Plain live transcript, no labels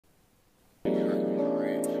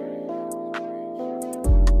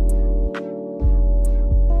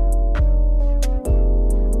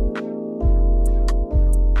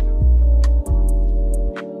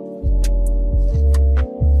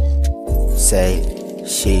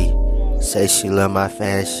Say she love my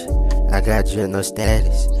fashion. I got drip, no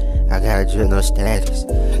status. I got drip, no status.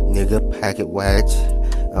 Nigga pocket watch,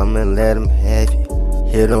 I'ma let him have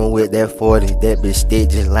it. Hit him with that 40, that bitch stick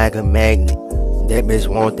just like a magnet. That bitch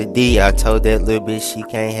want the D, I told that little bitch she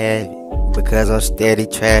can't have it. Because I'm steady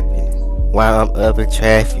trapping, while I'm up in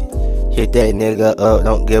traffic. Hit that nigga up,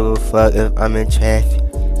 don't give a fuck if I'm in traffic.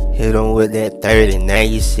 Hit him with that 30, now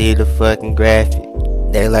you see the fucking graphic.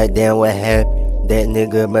 They like, damn, what happened? That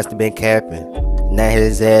nigga must've been capping. Now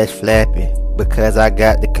his ass flapping, because I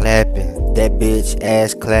got the clapping. That bitch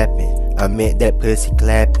ass clapping, I meant that pussy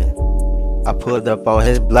clapping. I pulled up on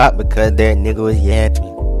his block because that nigga was yapping.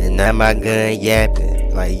 And now my gun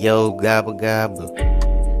yapping, like yo, gobble gobble.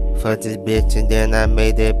 Fuck this bitch and then I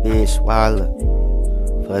made that bitch swallow.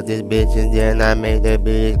 Fuck this bitch and then I made that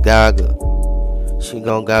bitch goggle. She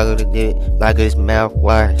gon' goggle the dick like it's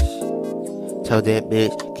mouthwash. Told that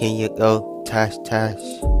bitch, can you go tosh tosh?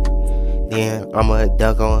 Then I'ma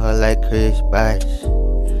duck on her like Chris Bosh.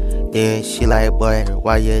 Then she like, boy,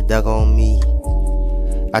 why you duck on me?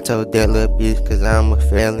 I told that little bitch cause I'm a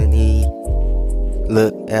felony.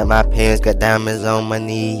 Look at my pants, got diamonds on my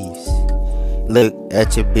knees. Look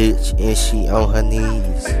at your bitch and she on her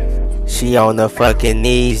knees. She on her fucking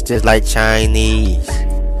knees just like Chinese.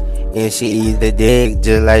 And she eat the dick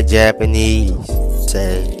just like Japanese.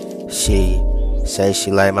 Say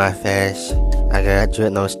she like my fashion. I got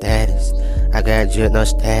drip, no status. I got drip, no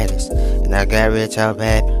status. And I got rich out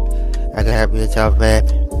rapping. I got rich out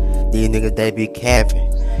rapping. These niggas, they be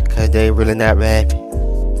capping, cause they really not rapping.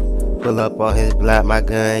 Pull up on his block, my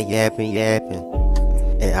gun yapping.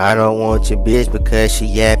 And I don't want your bitch because she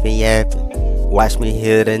yapping. Watch me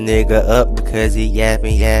hit a nigga up because he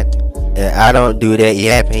yapping. And I don't do that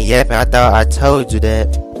yapping. I thought I told you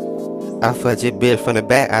that. I fucked your bitch from the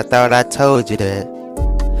back, I thought I told you that.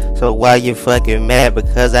 So why you fucking mad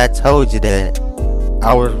because I told you that?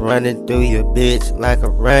 I was running through your bitch like a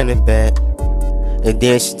running back. And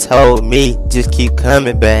then she told me, just keep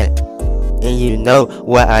coming back. And you know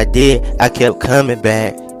what I did, I kept coming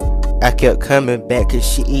back. I kept coming back cause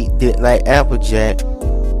she eat dick like Applejack.